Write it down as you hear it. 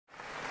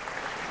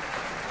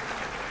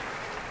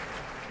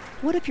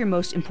What if your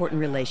most important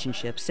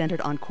relationship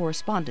centered on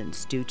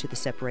correspondence due to the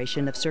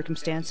separation of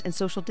circumstance and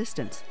social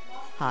distance?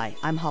 Hi,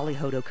 I'm Holly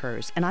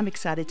Hodo-Kurz, and I'm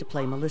excited to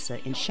play Melissa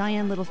in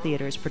Cheyenne Little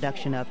Theater's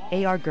production of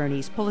A.R.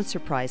 Gurney's Pulitzer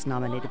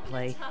Prize-nominated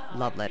play,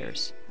 Love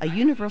Letters. A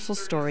universal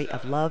story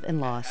of love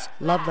and loss,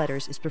 Love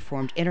Letters is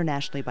performed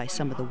internationally by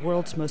some of the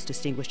world's most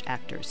distinguished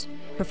actors.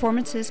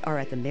 Performances are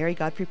at the Mary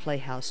Godfrey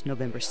Playhouse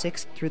November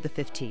 6th through the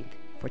 15th.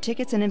 For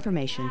tickets and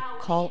information,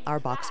 call our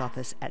box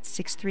office at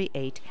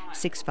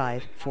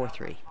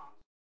 638-6543.